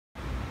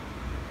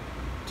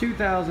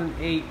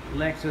2008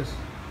 Lexus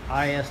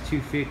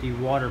IS250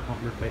 water pump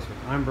replacement.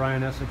 I'm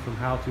Brian Eslick from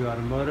How To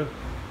Automotive.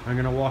 I'm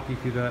going to walk you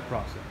through that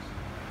process.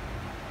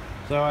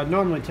 So I'd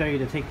normally tell you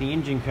to take the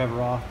engine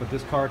cover off, but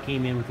this car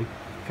came in with the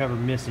cover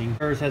missing.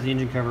 Yours has the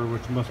engine cover,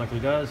 which most likely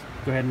does.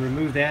 Go ahead and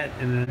remove that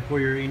and then pull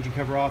your engine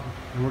cover off.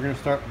 And we're going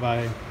to start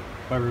by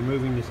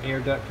removing this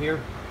air duct here,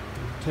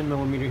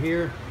 10mm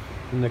here,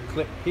 and the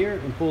clip here,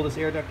 and pull this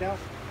air duct out.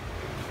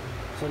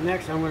 So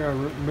next I'm going to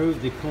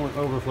remove the coolant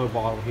overflow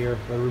bottle here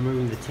by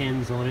removing the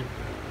tins on it.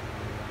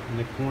 In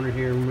the corner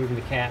here, removing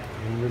the cap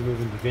and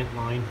removing the vent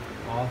line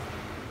off.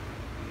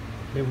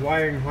 The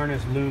wiring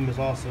harness loom is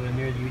also in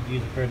there. You would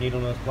use a pair of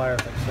needle nose pliers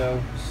like so.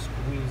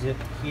 Squeeze it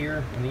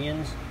here on the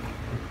ends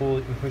and pull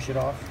it and push it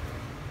off.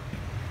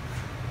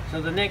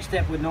 So the next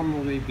step would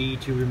normally be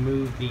to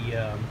remove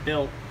the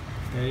belt.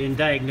 In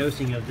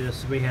diagnosing of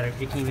this,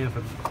 it came in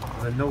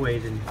with a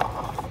noise, and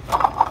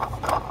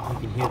you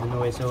can hear the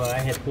noise. So I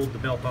had pulled the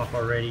belt off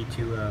already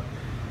to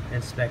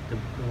inspect the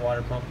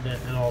water pump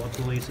and all the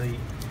pulleys. So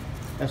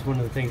that's one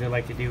of the things I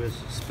like to do, is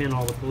spin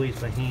all the pulleys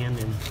by hand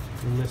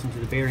and listen to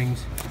the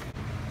bearings.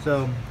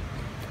 So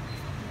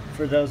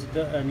for those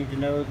that need to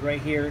know,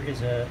 right here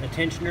is a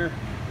tensioner,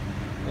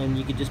 and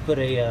you could just put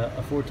a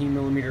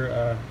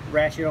 14mm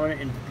ratchet on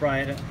it and pry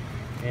it,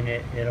 and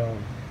it'll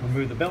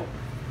remove the belt.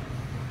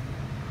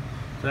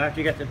 So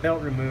after you got the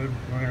belt removed,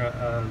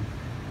 I'm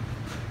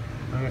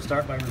gonna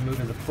start by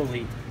removing the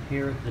pulley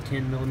here, the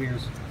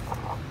 10mm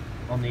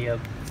on the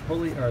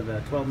pulley, or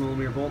the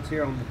 12mm bolts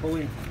here on the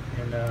pulley,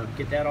 and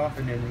get that off,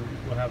 and then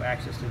we'll have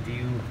access to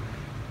view.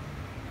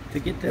 To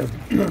get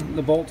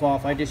the bolts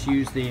off, I just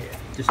used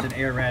just an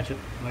air ratchet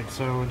like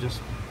so, and just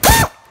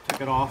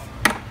took it off,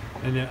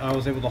 and then I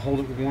was able to hold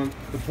it with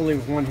the pulley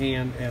with one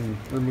hand and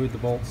remove the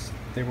bolts.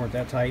 They weren't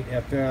that tight.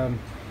 If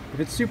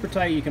it's super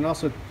tight, you can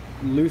also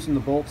loosen the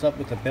bolts up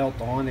with the belt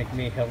on. It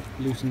may help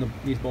loosen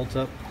these bolts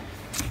up.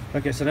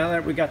 Okay, so now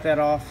that we got that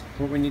off,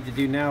 what we need to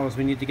do now is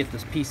we need to get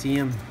this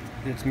PCM.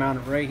 It's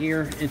mounted right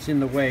here. It's in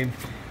the way,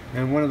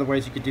 and one of the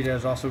ways you could do that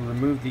is also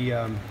remove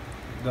the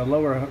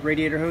lower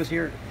radiator hose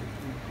here.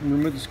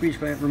 Remove the squeeze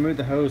clamp, remove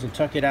the hose, and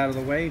tuck it out of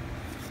the way.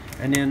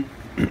 And then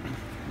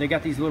they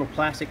got these little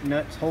plastic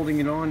nuts holding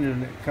it on,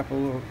 and a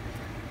couple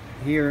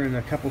here and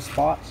a couple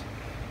spots,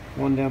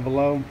 one down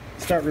below.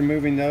 Start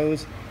removing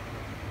those.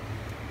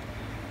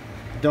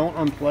 Don't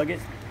unplug it.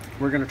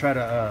 We're going to try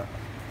to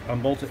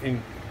unbolt it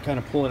and kind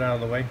of pull it out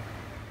of the way.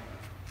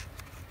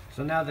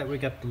 So now that we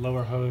got the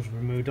lower hose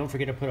removed, don't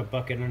forget to put a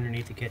bucket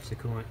underneath to catch the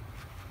coolant.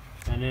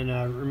 And then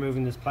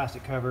removing this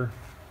plastic cover,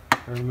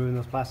 or removing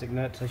those plastic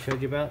nuts I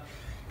showed you about.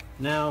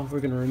 Now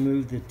we're going to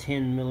remove the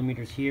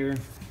 10mm here,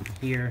 and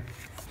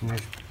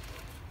there's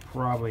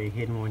probably a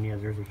hidden one. Yeah,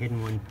 there's a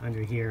hidden one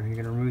under here. You're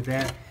going to remove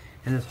that,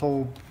 and this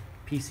whole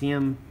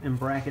PCM and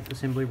bracket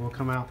assembly will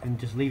come out, and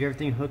just leave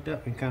everything hooked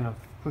up and kind of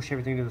push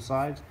everything to the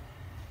sides.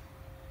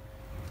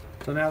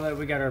 So now that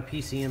we got our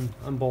PCM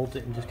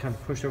unbolted and just kind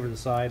of pushed over the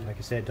side, like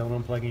I said, don't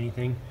unplug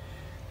anything.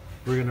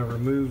 We're going to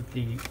remove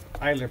the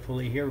idler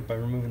pulley here by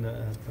removing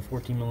the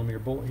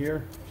 14mm bolt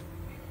here.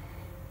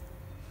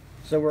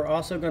 So we're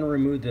also going to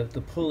remove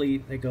the pulley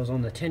that goes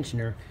on the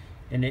tensioner,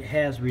 and it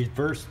has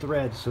reverse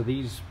threads, so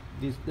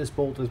this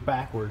bolt is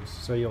backwards,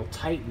 so you'll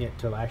tighten it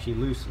to actually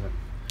loosen it.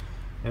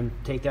 And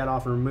take that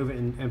off and remove it,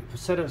 and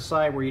set it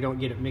aside where you don't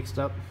get it mixed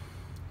up.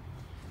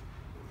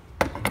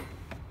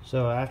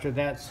 So after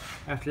that's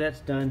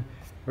done,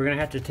 we're going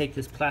to have to take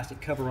this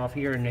plastic cover off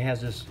here, and it has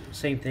this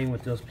same thing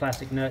with those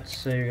plastic nuts.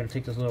 So you're going to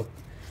take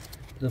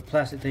the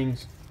plastic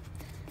things,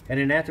 and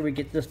then after we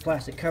get this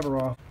plastic cover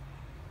off,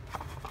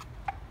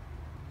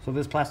 so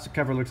this plastic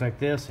cover looks like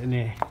this, and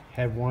it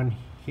had one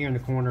here in the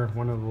corner,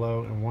 one on the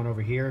low, and one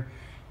over here.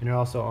 And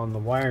also on the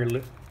wire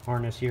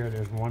harness here,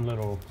 there's one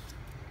little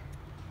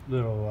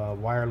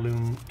wire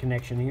loom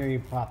connection here. You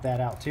pop that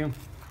out too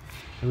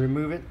and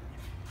remove it.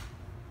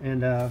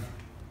 And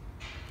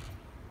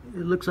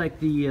it looks like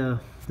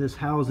this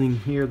housing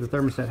here, the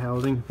thermostat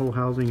housing, whole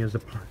housing is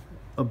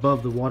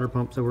above the water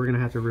pump, so we're going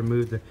to have to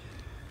remove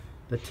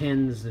the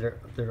tins that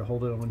are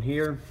holding on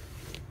here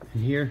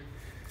and here.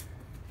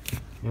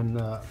 And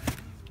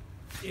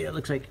yeah, it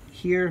looks like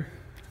here.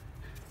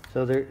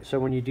 So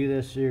when you do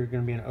this, you're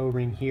going to be an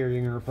O-ring here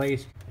you're going to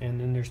replace, and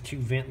then there's two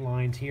vent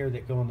lines here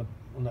that go on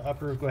the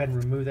upper. Go ahead and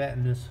remove that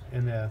in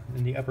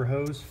the upper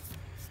hose,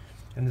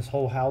 and this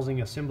whole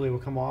housing assembly will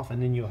come off,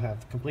 and then you'll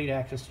have complete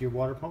access to your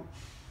water pump.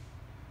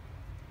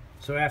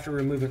 So after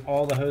removing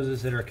all the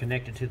hoses that are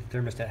connected to the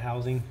thermostat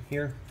housing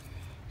here,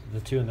 the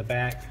two in the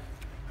back,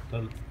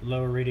 the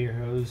lower radiator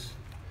hose,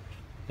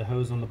 the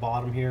hose on the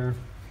bottom here,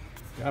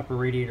 the upper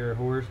radiator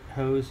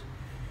hose.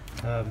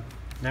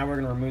 Now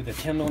we're going to remove the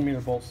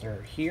 10mm bolts that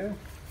are here,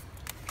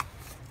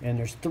 and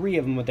there's 3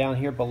 of them down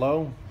here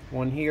below.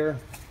 One here,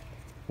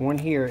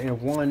 and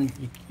one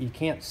you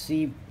can't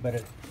see,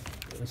 but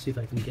let's see if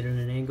I can get it at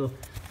an angle.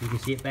 You can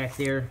see it back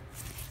there.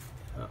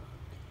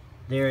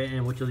 There,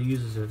 and what you'll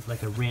use is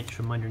like a wrench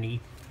from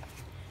underneath.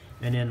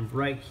 And then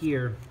right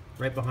here,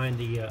 right behind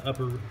the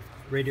upper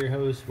radiator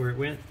hose where it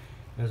went,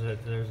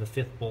 There's a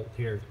fifth bolt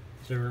here.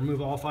 So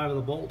remove all 5 of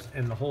the bolts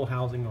and the whole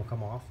housing will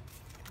come off.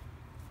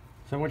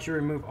 So once you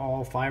remove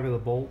all 5 of the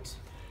bolts,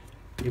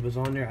 it was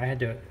on there. I had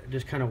to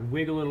just kind of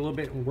wiggle it a little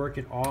bit and work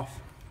it off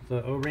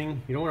the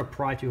O-ring. You don't want to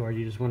pry too hard.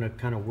 You just want to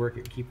kind of work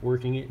it, keep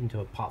working it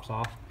until it pops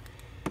off.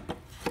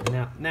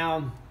 And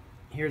now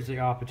here's the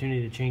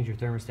opportunity to change your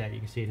thermostat. You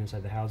can see it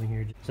inside the housing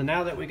here. So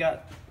now that we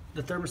got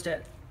the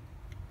thermostat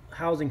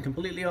housing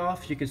completely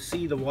off, you can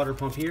see the water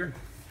pump here.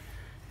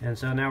 And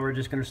so now we're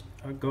just going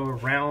to go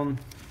around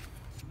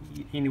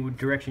any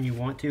direction you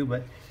want to,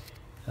 but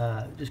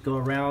just go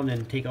around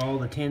and take all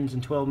the 10s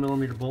and 12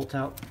 millimeter bolts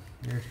out.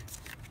 There's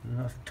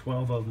enough,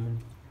 12 of them,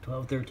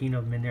 12, 13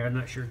 of them in there. I'm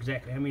not sure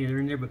exactly how many are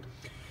in there, but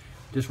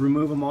just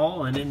remove them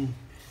all, and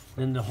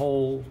then the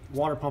whole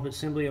water pump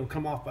assembly will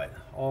come off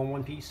all in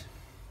one piece.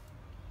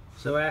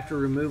 So after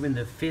removing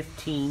the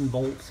 15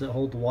 bolts that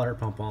hold the water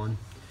pump on,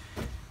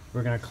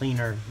 we're going to clean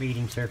our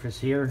mating surface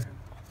here.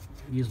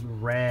 Use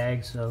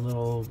rags,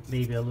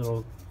 maybe a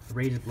little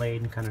razor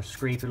blade, and kind of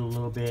scrape it a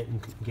little bit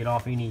and get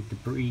off any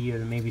debris that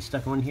may be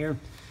stuck on here.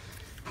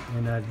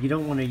 And you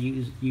don't want to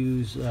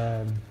use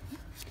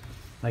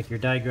like your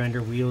die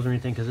grinder wheels or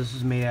anything, because this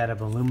is made out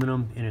of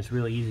aluminum and it's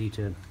really easy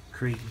to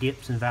create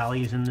dips and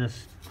valleys in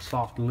this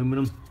soft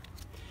aluminum,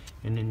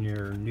 and then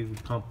your new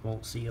pump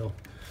won't seal.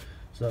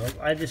 So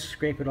I just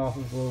scrape it off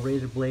with a little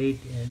razor blade,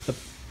 and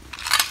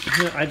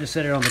I just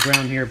set it on the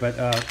ground here, but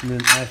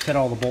then I set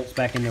all the bolts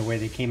back in the way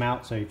they came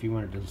out, so if you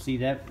wanted to see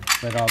that.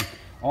 But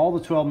all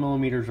the 12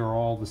 millimeters are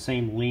all the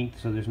same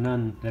length, so there's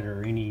none that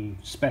are any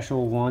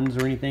special ones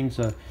or anything,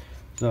 so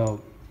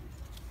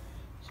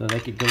they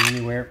could go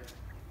anywhere.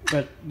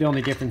 But the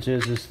only difference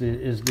is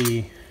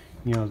the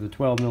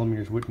 12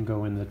 millimeters wouldn't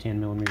go in the 10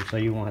 millimeters, so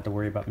you won't have to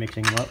worry about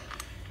mixing them up.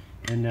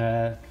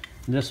 And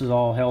this is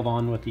all held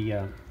on with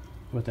the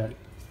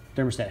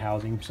thermostat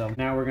housing. So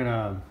now we're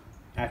gonna,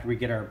 after we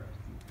get our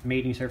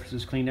mating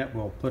surfaces cleaned up,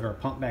 we'll put our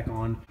pump back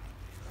on.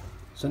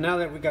 So now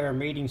that we got our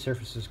mating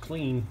surfaces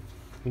clean,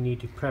 we need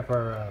to prep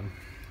our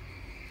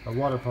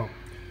water pump.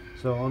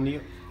 So on the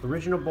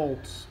original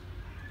bolts,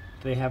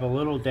 they have a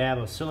little dab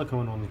of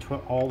silicone on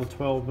all the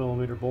 12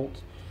 millimeter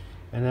bolts,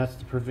 and that's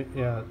to prevent,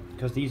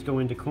 because these go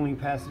into cooling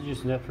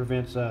passages, and that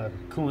prevents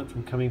coolant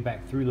from coming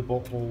back through the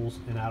bolt holes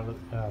and out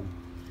of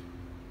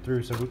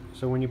through.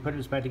 So when you put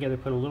this back together,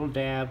 put a little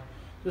dab,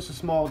 just a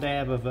small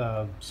dab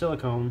of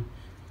silicone.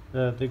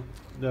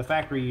 The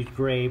factory used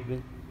gray, but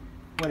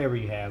whatever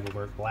you have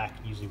will work. Black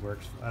usually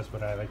works. That's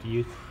what I like to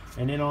use.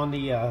 And then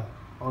on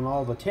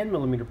all the 10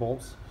 millimeter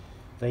bolts,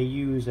 they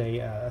use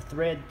a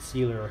thread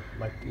sealer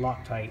like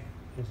Loctite,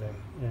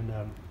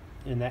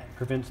 and that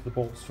prevents the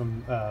bolts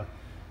from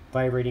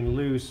vibrating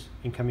loose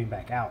and coming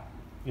back out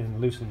and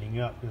loosening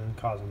up and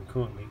causing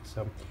coolant leaks.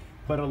 So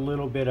put a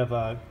little bit of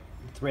a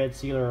thread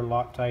sealer or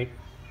Loctite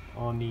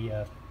on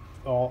the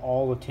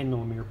all the 10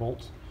 millimeter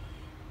bolts,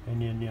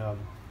 and then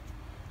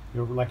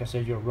like I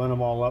said, you'll run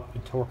them all up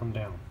and torque them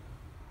down.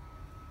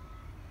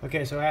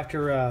 Okay, so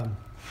after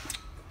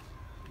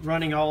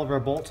running all of our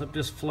bolts up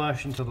just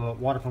flush until the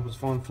water pump is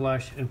full and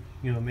flush, and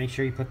make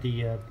sure you put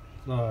the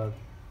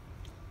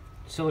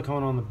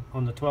silicone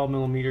on the 12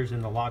 millimeters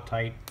and the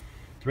Loctite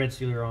thread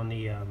sealer on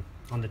the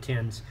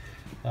 10s.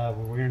 What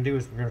we're going to do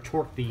is we're going to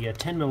torque the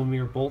 10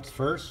 millimeter bolts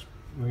first.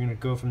 We're going to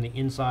go from the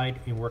inside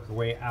and work our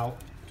way out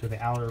to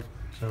the outer.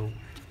 So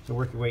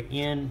work your way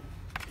in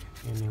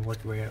and then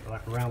work your way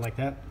around like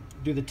that.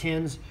 Do the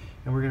 10s,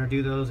 and we're going to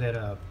do those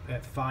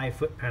at 5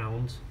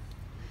 foot-pounds.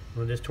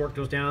 We'll just torque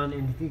those down,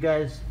 and if you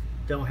guys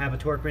don't have a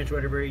torque wrench or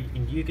whatever,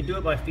 you can do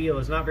it by feel.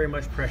 It's not very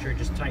much pressure,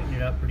 just tighten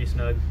it up pretty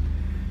snug.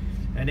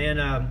 And then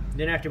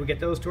after we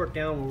get those torqued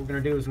down, what we're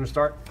going to do is we're going to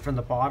start from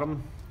the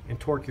bottom and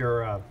torque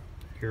your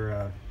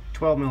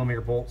 12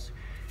 millimeter bolts,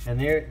 and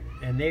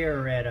they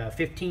are at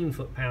 15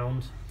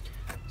 foot-pounds.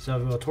 So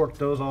we'll torque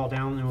those all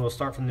down, and we'll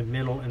start from the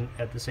middle, and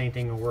at the same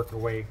thing we'll work our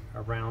way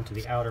around to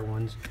the outer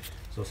ones.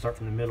 So start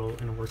from the middle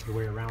and work your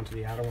way around to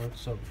the outer ones.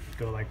 So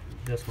go like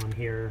this one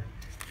here,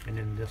 and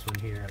then this one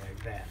here,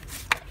 like that.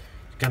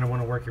 You kind of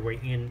want to work your way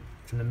in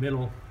from the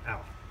middle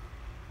out.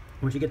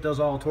 Once you get those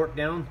all torqued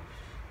down,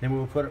 then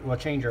we'll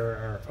change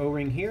our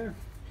O-ring here,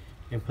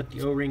 and put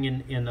the O-ring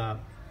in the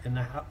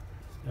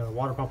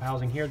water pump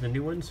housing here, the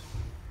new ones,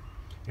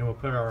 and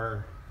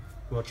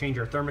we'll change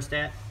our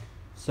thermostat.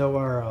 So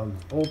our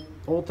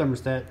old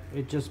thermostat,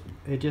 it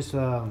just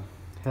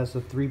has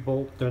the 3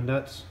 bolt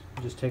nuts.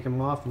 Just take them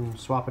off and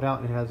swap it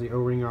out, and it has the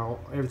O-ring.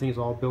 Everything is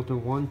all built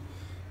in one.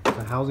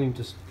 The housing,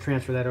 just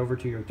transfer that over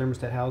to your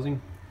thermostat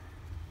housing.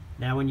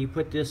 Now when you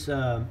put this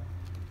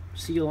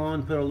seal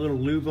on, put a little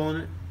lube on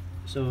it,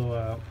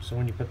 so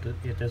when you put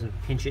it doesn't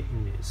pinch it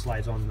and it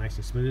slides on nice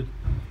and smooth.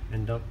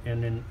 And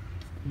then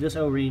this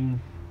O-ring,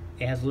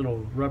 it has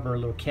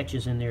little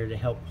catches in there to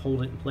help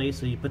hold it in place.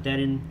 So you put that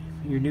in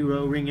your new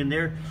O-ring in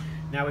there.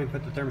 Now we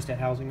put the thermostat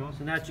housing on.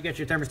 So now that you got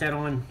your thermostat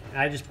on,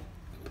 I just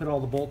put all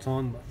the bolts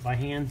on by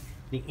hand.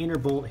 The inner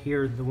bolt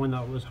here, the one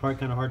that was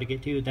kind of hard to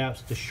get to,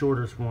 that's the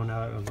shortest one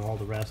out of all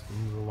the rest,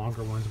 and the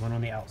longer ones went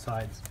on the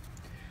outsides.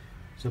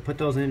 So put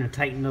those in and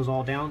tighten those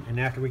all down, and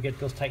after we get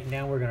those tightened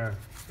down, we're going to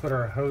put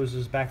our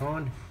hoses back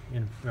on,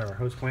 and our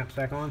hose clamps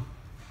back on.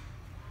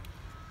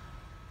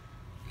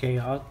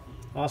 Okay,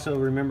 also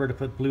remember to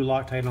put blue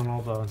Loctite on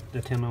all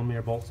the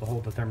 10mm bolts to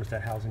hold the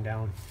thermostat housing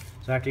down.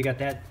 So after you got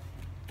that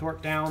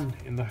torqued down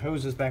and the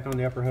hoses back on,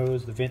 the upper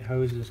hose, the vent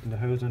hoses, and the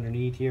hose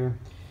underneath here,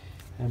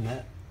 and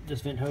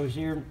this vent hose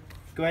here,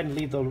 go ahead and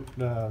leave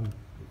the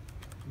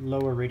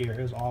lower radiator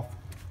hose off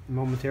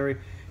momentary.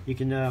 You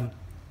can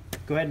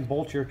go ahead and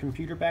bolt your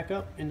computer back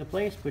up into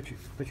place,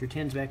 put your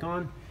tins back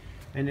on,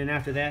 and then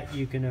after that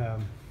you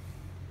can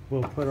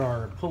we'll put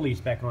our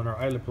pulleys back on, our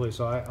idler pulleys.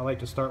 So I like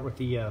to start with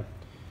the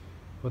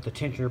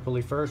tensioner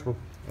pulley first,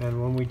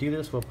 and when we do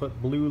this, we'll put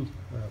blue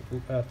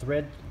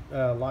thread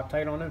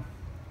Loctite on it,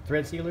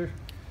 thread sealer,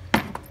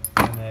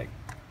 and it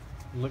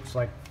looks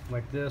like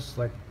this.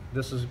 Like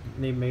this is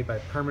made by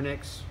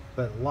Permanex,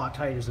 but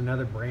Loctite is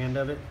another brand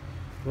of it.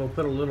 We'll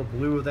put a little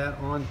blue of that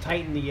on.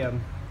 Tighten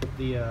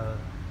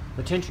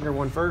the tensioner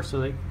one first,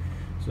 so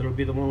it'll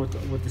be the one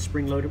with the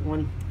spring-loaded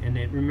one. And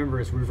then remember,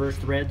 it's reverse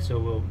thread,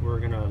 so we're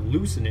gonna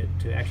loosen it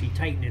to actually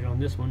tighten it on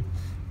this one.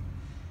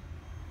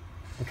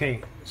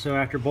 Okay, so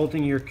after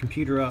bolting your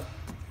computer up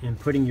and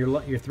putting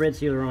your thread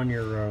sealer on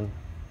your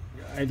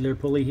idler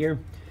pulley here,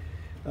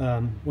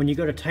 when you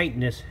go to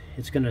tighten this,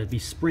 it's gonna be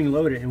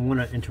spring-loaded and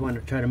want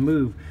to try to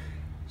move.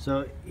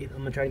 So I'm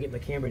gonna try to get my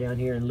camera down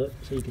here and look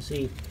so you can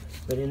see.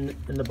 But in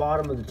the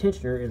bottom of the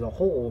tensioner is a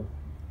hole,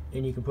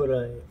 and you can put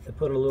a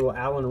little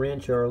Allen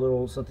wrench or a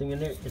little something in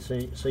there.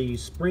 So you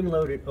spring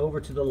load it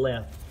over to the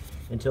left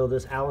until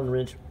this Allen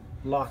wrench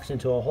locks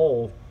into a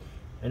hole,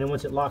 and then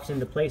once it locks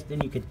into place,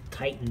 then you could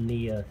tighten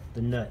the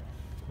nut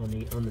on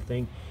the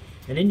thing,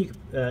 and then you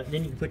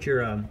can put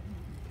your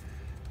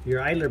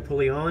idler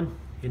pulley on,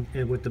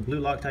 and with the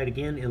blue Loctite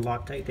again, and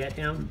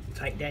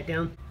tighten that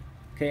down.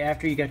 Okay,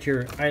 after you got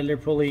your idler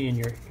pulley and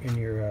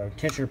your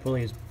tensioner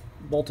pulley is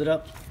bolted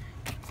up,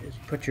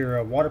 put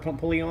your water pump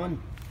pulley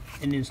on,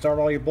 and then start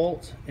all your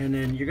bolts. And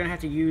then you're gonna have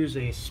to use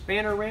a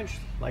spanner wrench,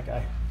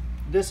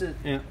 this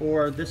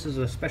is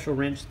a special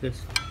wrench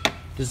that's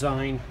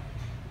designed.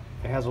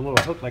 It has a little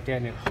hook like that,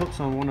 and it hooks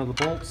on one of the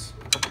bolts,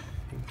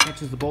 and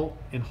catches the bolt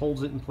and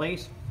holds it in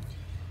place.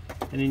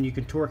 And then you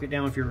can torque it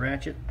down with your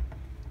ratchet,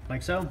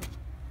 like so.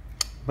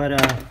 But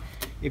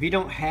if you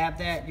don't have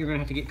that, you're gonna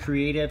have to get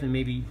creative and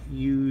maybe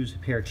use a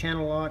pair of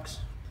channel locks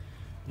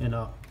and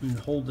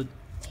hold it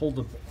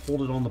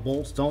on the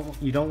bolts.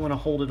 You don't want to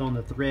hold it on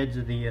the threads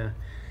of the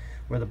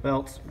where the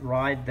belts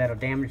ride. That'll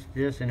damage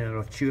this and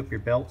it'll chew up your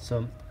belt.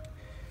 So,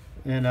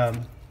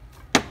 and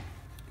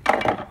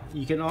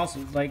you can also,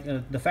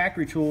 the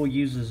factory tool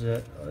uses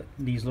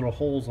these little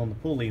holes on the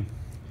pulley,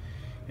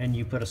 and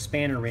you put a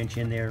spanner wrench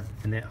in there,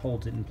 and that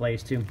holds it in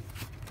place too.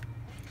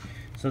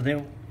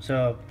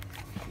 So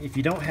if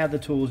you don't have the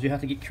tools, you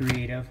have to get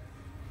creative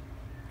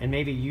and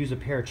maybe use a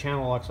pair of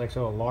channel locks like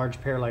so, a large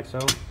pair like so,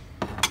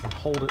 and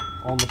hold it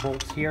on the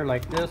bolts here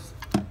like this,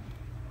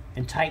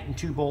 and tighten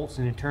 2 bolts,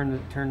 and then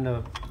turn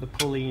the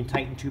pulley and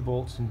tighten 2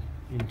 bolts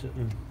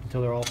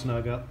until they're all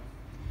snug up.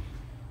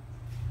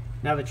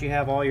 Now that you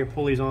have all your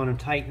pulleys on and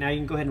tight, now you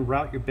can go ahead and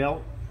route your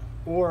belt.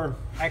 Or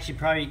actually,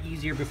 probably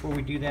easier before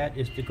we do that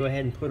is to go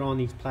ahead and put on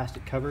these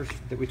plastic covers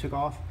that we took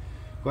off.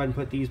 Go ahead and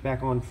put these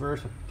back on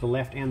first, the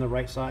left and the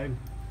right side.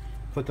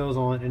 Put those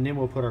on, and then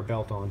we'll put our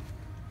belt on.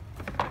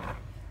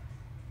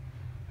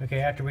 Okay,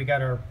 after we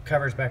got our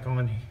covers back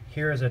on,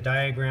 here is a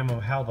diagram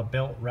of how the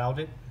belt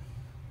routed,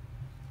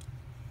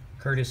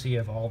 courtesy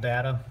of All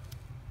Data.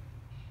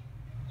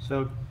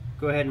 So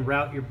go ahead and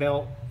route your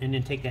belt, and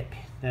then take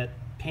that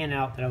pin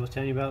out that I was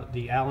telling you about,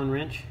 the Allen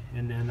wrench,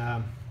 and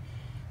then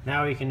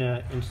now you can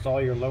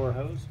install your lower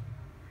hose.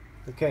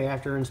 Okay,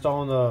 after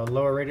installing the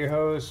lower radiator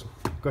hose,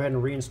 go ahead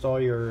and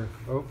reinstall your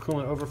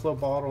coolant overflow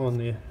bottle in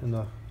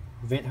the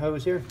vent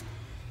hose here,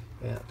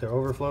 the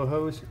overflow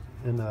hose,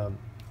 and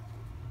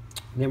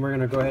then we're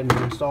going to go ahead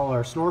and install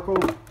our snorkel.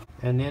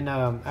 And then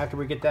after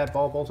we get that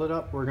ball bolted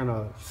up, we're going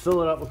to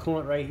fill it up with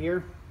coolant right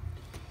here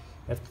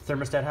at the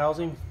thermostat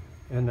housing.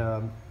 And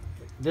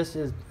this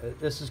is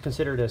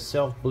considered a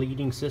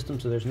self-bleeding system,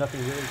 so there's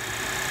nothing really.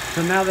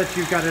 So now that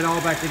you've got it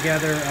all back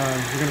together,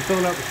 you're going to fill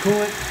it up with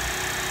coolant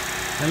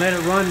and let it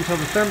run until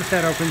the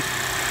thermostat opens.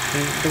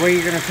 And the way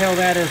you're going to tell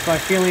that is by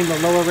feeling the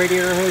lower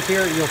radiator hose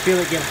here. You'll feel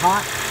it get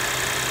hot.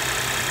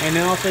 And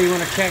then also you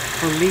want to check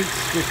for leaks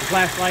with the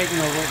flashlight,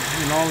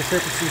 all the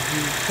surfaces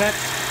you touch.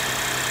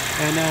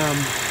 And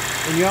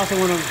you also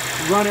want to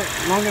run it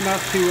long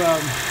enough to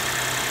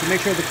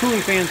make sure the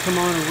cooling fans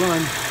come on and run.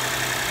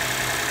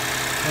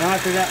 And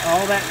after that,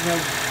 all that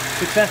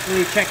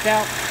successfully checked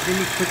out, then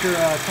you can put your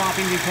top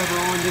engine cover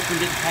on. This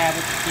one didn't have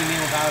it, came in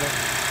without it.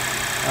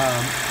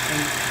 And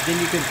then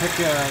you can put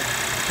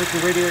your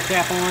radiator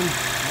cap on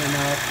and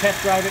test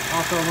drive it.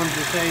 Also, I wanted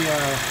to say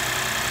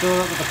fill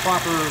it up with the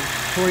proper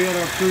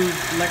Toyota approved,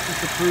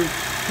 Lexus approved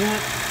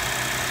coolant.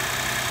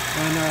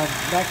 And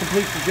that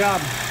completes the job.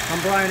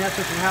 I'm Brian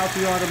Eslick from How To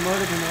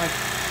Automotive, and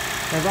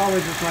as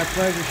always, it's my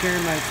pleasure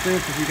sharing my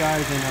experience with you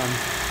guys. And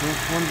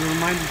Just wanted to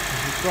remind you to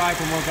subscribe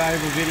for more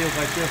valuable videos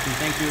like this, and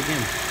thank you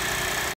again.